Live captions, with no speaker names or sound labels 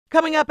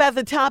Coming up at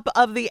the top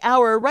of the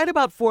hour, right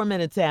about 4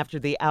 minutes after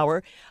the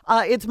hour,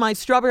 it's my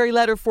strawberry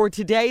letter for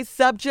today's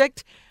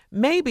subject.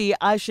 Maybe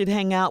I should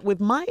hang out with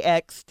my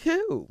ex,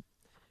 too.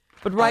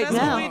 But right that's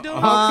now, what we doing?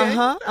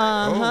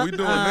 Oh, we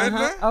doing that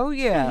now? Oh,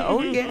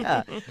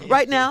 yeah.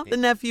 Right now, the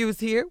nephew is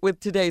here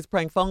with today's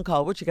prank phone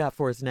call. What you got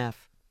for us,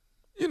 Neff?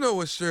 You know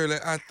what, Shirley?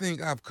 I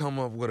think I've come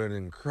up with an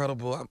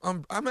incredible.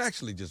 I'm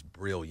actually just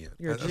brilliant.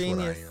 You're a That's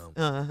genius.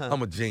 what I am.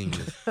 I'm a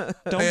genius.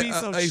 Don't be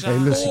so shy.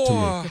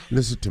 Hey,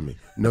 listen to me.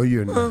 No,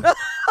 you're not.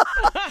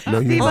 No,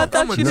 you're Steve, I not.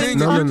 thought I'm a you didn't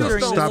genius. talk You No. just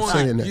during don't this Stop want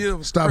time. saying to that.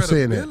 give Stop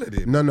saying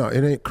credibility. that. No,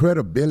 it ain't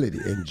credibility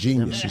and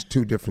genius is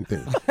two different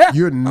things.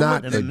 You're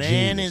not The a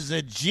man genius. is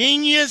a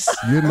genius.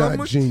 You're not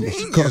I'm a genius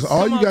genius. because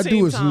all Come you on, got to do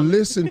Team is Tommy.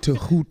 listen to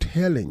who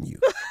telling you.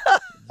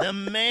 The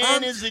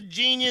man is a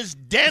genius.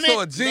 Damn it. So a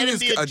Let him genius,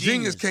 be a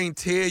genius can't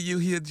tell you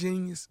he a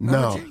genius. I'm a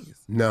No,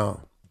 genius.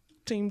 no.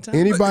 Team time.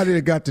 Anybody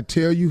that got to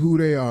tell you who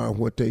they are and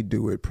what they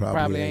do, it probably,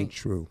 Probably ain't ain't.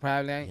 true.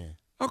 Probably ain't.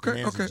 Okay,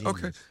 man's a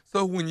okay. genius.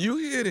 So when you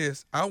hear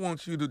this, I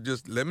want you to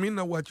just let me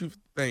know what you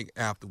think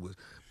afterwards.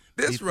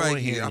 This Before right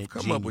here, hearing I've it,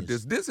 come up with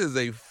this. genius. This is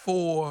a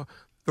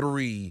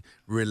 4-3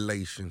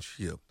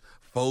 relationship.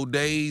 4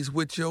 days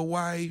with your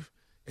wife,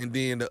 and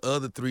then the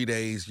other 3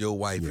 days your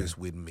wife is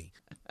with me.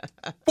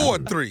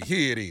 4-3.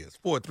 Here it is.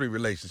 4-3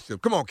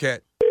 relationship. Come on,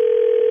 Cat.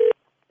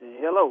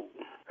 Hello.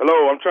 Hello,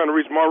 I'm trying to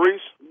reach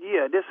Maurice.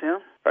 Yeah, this him.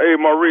 Hey,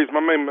 Maurice,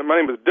 my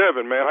name is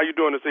Devin, man. How you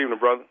doing this evening,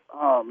 brother?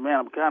 Oh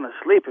man, I'm kind of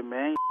sleepy,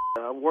 man.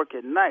 I work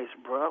at nights,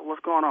 bro.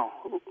 What's going on?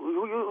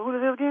 Who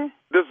is this again?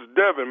 This is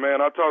Devin, man.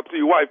 I talked to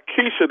your wife,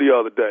 Keisha, the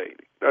other day.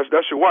 That's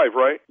your wife,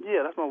 right?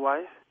 Yeah, that's my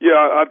wife. Yeah,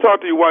 I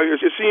talked to your wife. Is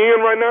she in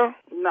right now?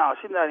 No,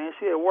 she's not in.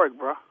 She at work,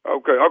 bro.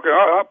 Okay.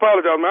 I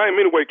apologize, man. I didn't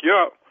mean to wake you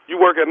up.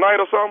 You work at night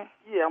or something?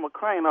 Yeah, I'm a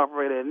crane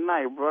operator at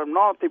night, bro.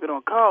 Normal people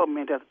don't call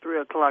me until 3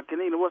 o'clock.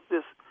 And you know what's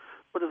this?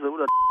 What is it?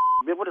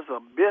 What is a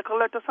bill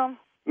collector or something?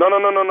 No.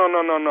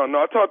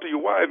 I talked to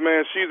your wife,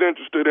 man. She's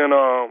interested in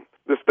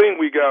this thing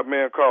we got,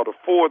 man, called a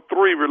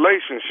 4-3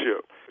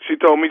 relationship. She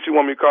told me she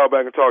wanted me to call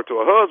back and talk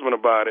to her husband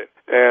about it,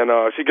 and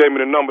she gave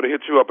me the number to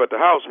hit you up at the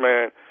house,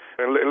 man,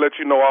 and let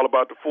you know all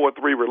about the 4-3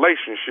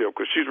 relationship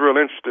because she's real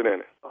interested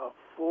in it. A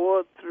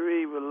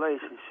 4-3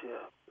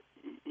 relationship.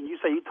 You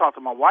say you talked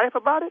to my wife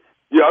about it?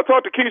 Yeah, I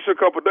talked to Keisha a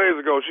couple of days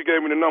ago. She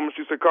gave me the number.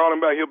 She said call him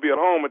back. He'll be at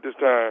home at this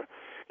time.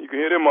 You can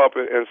hit him up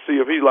and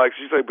see if he likes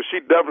it. She said, but she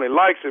definitely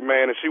likes it,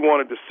 man, and she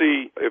wanted to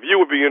see if you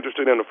would be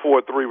interested in a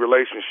 4-3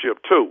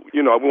 relationship, too.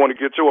 You know, we want to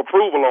get your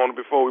approval on it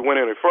before we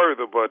went any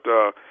further, but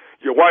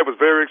your wife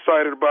was very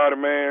excited about it,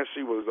 man.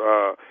 She was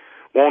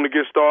wanting to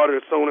get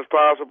started as soon as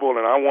possible,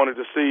 and I wanted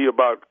to see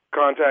about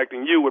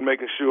contacting you and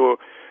making sure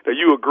that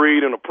you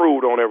agreed and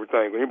approved on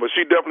everything. But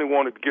she definitely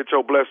wanted to get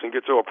your blessing,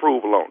 get your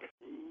approval on it.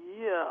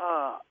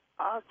 Yeah,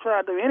 I'll try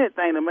to do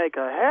anything to make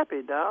her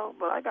happy, dog,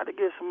 but I got to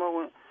get some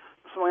more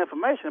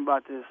information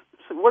about this.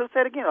 So what is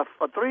that again? A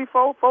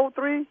 3-4,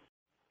 4-3?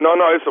 No,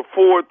 it's a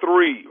 4-3.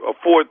 A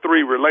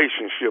 4-3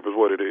 relationship is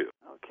what it is.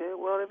 Okay,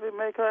 well, if it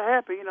make her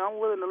happy,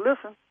 I'm willing to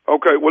listen.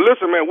 Okay, well,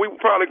 listen, man, we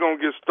probably going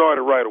to get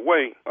started right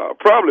away.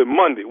 Probably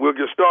Monday. We'll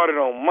get started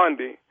on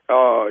Monday.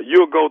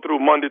 You'll go through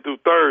Monday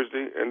through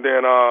Thursday, and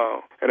then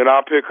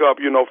I'll pick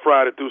up,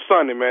 Friday through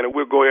Sunday, man, and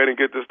we'll go ahead and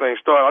get this thing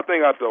started. I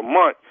think after a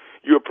month,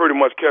 you'll pretty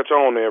much catch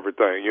on to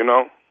everything,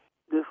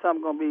 This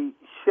something going to be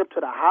shipped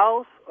to the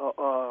house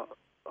or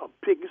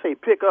pick? You say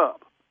pick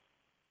up.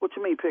 What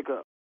you mean pick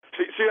up?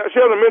 She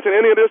hasn't mentioned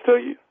any of this to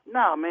you?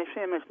 No, man, she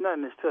ain't mentioned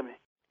nothing of this to me.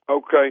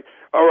 Okay.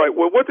 All right.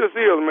 Well, what this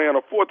is, man,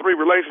 a 4-3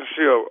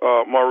 relationship,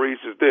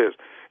 Maurice, is this.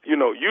 You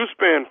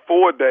spend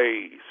 4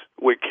 days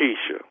with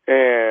Keisha,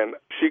 and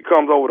she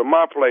comes over to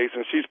my place,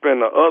 and she spends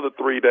the other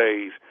 3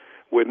 days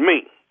with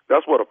me.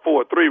 That's what a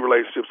 4-3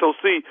 relationship. So,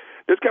 see,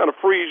 this kind of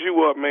frees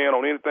you up, man,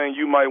 on anything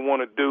you might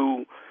want to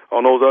do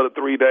on those other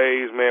 3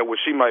 days, man, where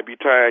she might be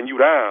tying you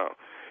down.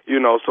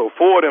 So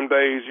 4 of them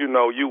days, you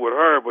with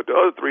her, but the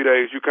other 3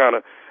 days you kind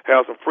of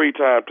have some free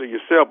time to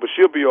yourself. But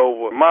she'll be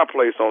over at my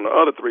place on the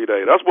other 3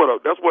 days. That's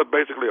what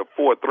basically a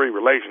 4-3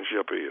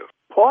 relationship is.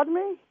 Pardon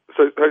me?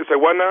 Say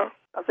what now?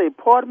 I say,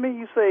 pardon me.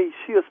 You say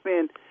she'll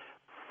spend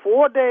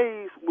 4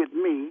 days with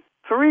me,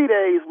 3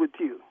 days with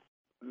you.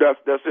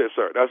 That's it,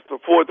 sir. That's the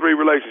 4-3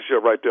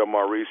 relationship right there,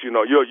 Maurice. You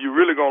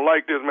really gonna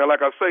like this, man.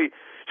 Like I say,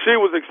 she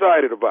was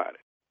excited about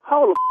it.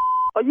 Hold on.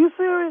 Are you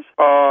serious?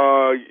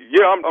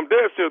 Yeah, I'm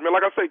dead serious, man.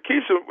 Like I say,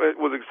 Keisha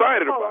was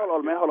excited about it.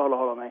 Hold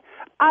on, man.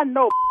 I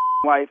know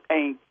wife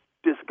ain't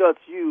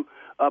discussed you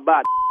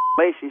about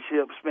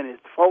relationship, spending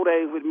 4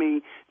 days with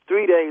me,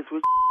 3 days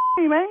with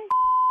me, man.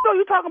 So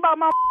you talking about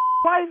my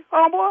wife,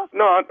 homeboy?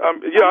 No,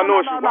 I know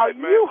it's your wife,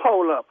 man. You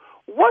hold up.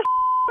 What's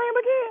name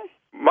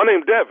again? My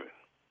name's Devin.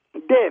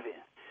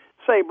 Devin.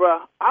 Say,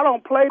 bro, I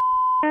don't play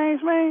games,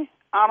 man.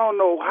 I don't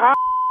know how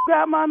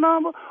got my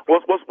number.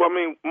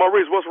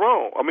 Maurice, what's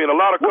wrong? I mean, a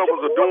lot of couples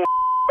are doing.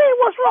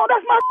 What's wrong?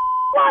 That's my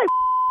wife.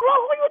 Bro,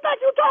 who you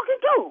think you talking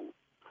to?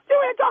 You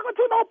ain't talking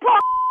to no pro.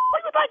 Who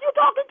you think you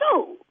talking to?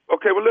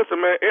 Okay, well, listen,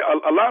 man.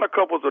 A lot of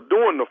couples are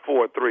doing the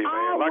 4-3,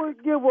 man. I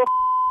would give a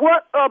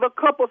what other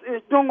couples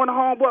is doing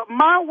home, but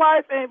my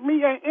wife and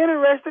me ain't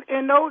interested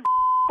in no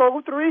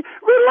 4-3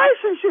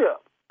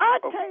 relationship.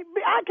 I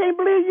can't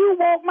believe you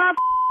woke my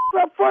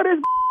up for this,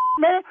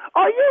 man.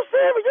 Are you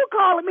serious? You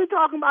calling me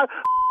talking about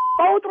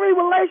 4-3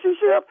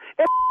 relationship?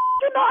 And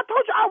you know, I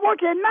told you I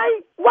work at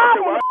night. Why?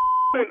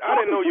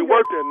 I didn't know you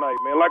worked at night,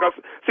 man. Like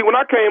see, when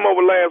I came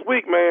over last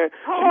week, man.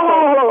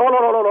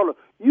 Hold on.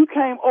 You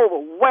came over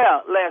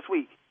well last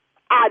week.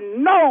 I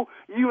know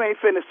you ain't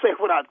finna say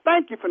what I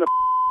think you finna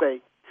say.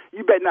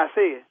 You better not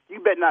say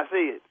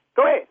it.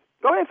 Go ahead.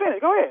 Finish.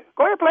 Go ahead,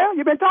 player.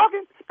 You been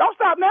talking? Don't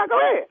stop now. Go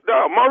ahead.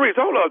 Dog, Maurice,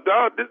 hold up,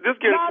 dog. This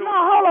getting too... No,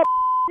 hold up.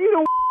 You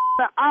don't.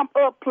 I'm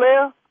up,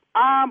 player.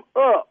 I'm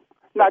up.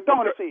 Now,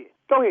 don't say it.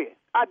 Go ahead.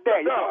 I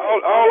dare you.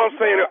 All I'm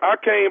saying is I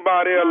came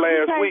by there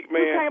last week,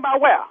 man. You came by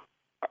where?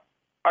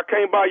 I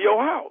came by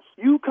your house.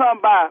 You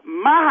come by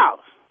my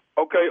house.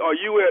 Okay, are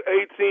you at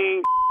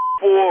 18-4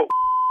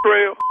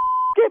 Trail?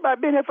 Get by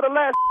been here for the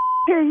last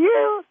 10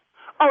 years.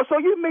 Oh, so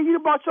you mean you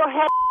bought your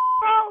house?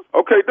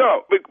 Okay,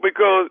 dog.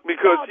 Because she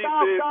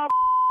said.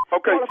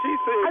 Okay, she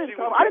said she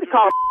was. I didn't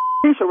call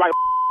Keisha right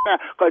now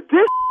because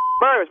this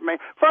birds,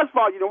 man. First of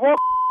all, you don't want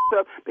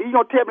stuff, but you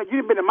gonna tell me you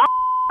didn't been in my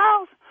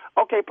house?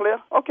 Okay, player.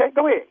 Okay,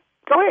 go ahead.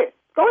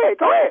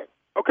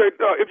 Okay,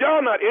 if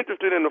y'all not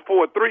interested in the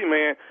 4-3,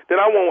 man,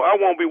 then I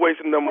won't be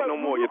wasting no more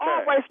of your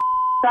time. You waste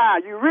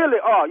time. You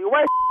really are. You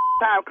waste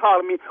time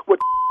calling me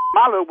with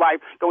my little wife.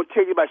 Don't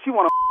tell you about she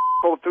want to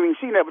 4-3 and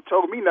she never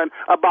told me nothing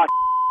about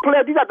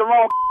player. You got the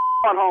wrong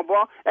on home,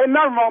 boy. Ain't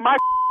nothing wrong with my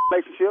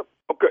relationship.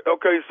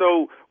 Okay,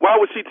 so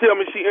why would she tell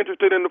me she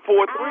interested in the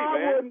 4-3, man?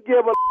 I wouldn't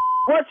give a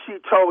what she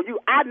told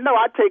you. I know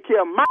I take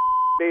care of my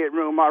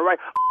bedroom, all right?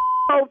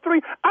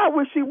 4-3, I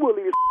wish she would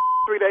leave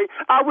 3 days.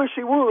 I wish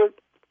she would.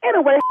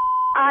 Anyway,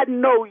 I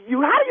know you.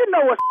 How do you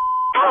know us?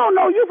 I don't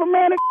know you from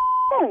man.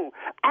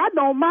 I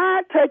don't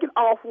mind taking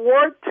off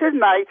work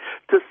tonight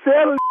to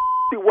sell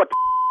see what's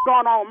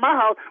going on in my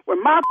house with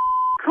my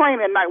crane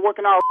at night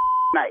working all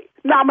night.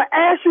 Now, I'm going to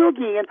ask you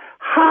again,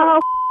 how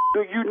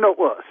do you know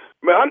us?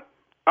 Man,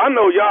 I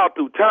know y'all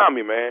through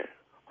Tommy, man.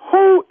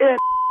 Who is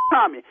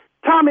Tommy?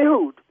 Tommy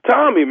who?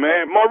 Tommy,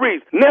 man.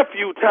 Maurice,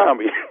 nephew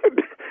Tommy.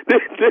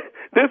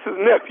 This is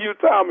nephew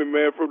Tommy,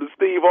 man, from the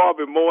Steve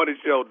Harvey Morning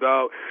Show,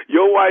 dog.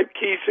 Your wife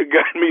Keisha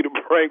got me to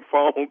prank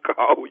phone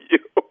call you.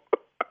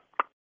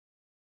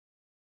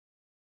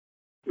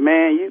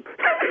 Man, you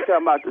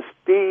talking about the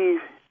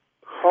Steve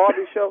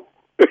Harvey Show?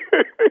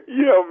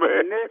 Yeah,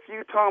 man.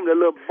 Nephew Tommy, the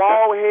little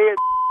bald head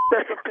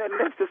that's up there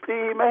next to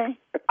Steve, man.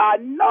 I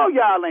know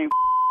y'all ain't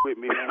with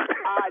me, man.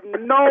 I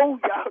know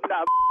y'all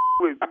not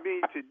with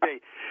me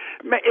today.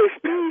 Man, if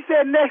Steve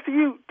said next to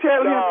you,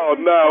 tell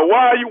him. No.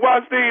 Why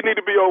Steve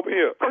need to be over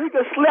here? So he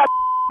can slap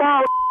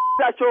bald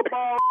out your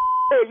bald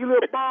head, you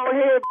little bald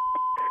head.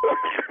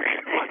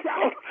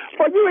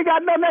 But you ain't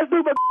got nothing else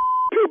to do but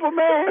people,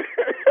 man.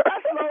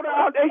 Slow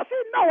down. They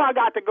should know I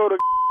got to go to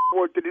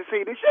work to the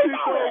city. She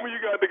told me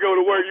you got to go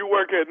to work. You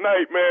work at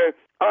night, man.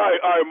 All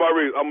right,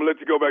 Maurice. I'm going to let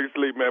you go back to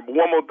sleep, man. But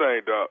one more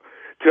thing, dog.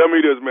 Tell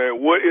me this,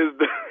 man. What is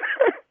the...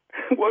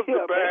 What's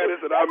the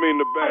baddest, and I mean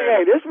the baddest?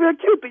 Hey, this real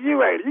cute to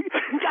you, ain't it?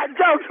 You got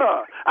jokes,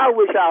 huh? I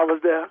wish I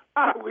was there.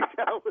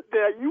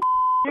 You.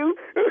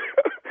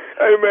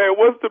 Hey, man,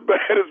 what's the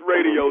baddest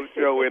radio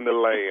show in the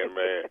land,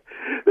 man?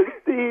 The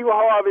Steve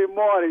Harvey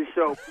Morning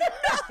Show.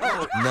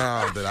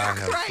 Now that I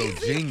have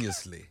so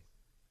geniusly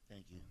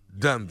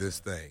done this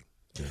thing,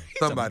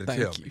 somebody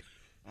tell me.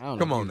 I don't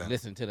Come know on if you now.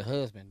 Listen to the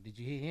husband. Did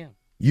you hear him?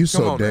 You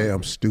so on damn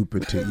now.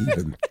 stupid to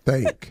even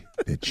think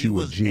that you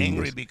were was genius.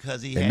 angry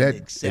because he and hadn't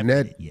that accepted and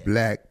that it yet.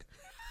 black.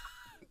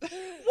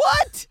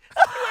 What?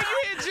 You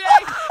hear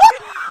Jay? Come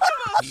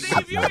on,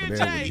 Steve, you hear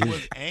Jay? He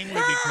was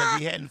angry because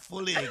he hadn't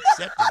fully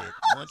accepted it.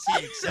 Once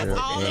he accepted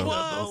all it, it it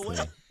was. will go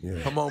away.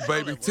 Yeah. Come on,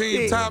 baby.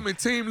 Team Tommy,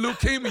 Team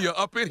Leukemia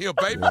up in here,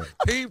 baby.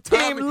 Team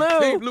Team Tommy, Lou.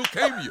 Team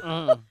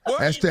Leukemia. What?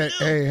 That's that.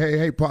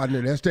 Hey,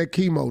 partner. That's that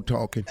chemo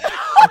talking.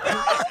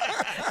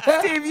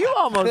 Steve, you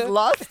almost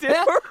lost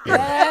it.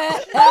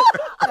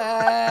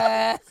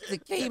 The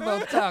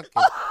chemo talking.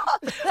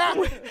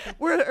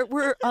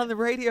 We're on the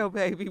radio,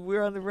 baby.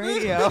 We're on the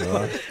radio.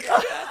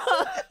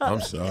 I'm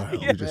sorry.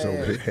 We just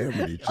over here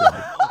hammering each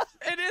other.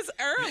 It is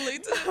early,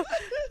 too.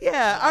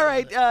 Yeah. All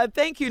right.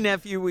 Thank you,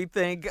 nephew, we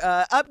think.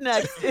 Up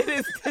next, it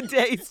is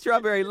today's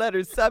Strawberry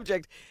Letter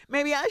subject.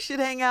 Maybe I should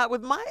hang out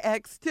with my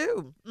ex,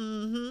 too.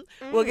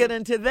 We'll get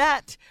into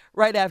that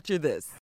right after this.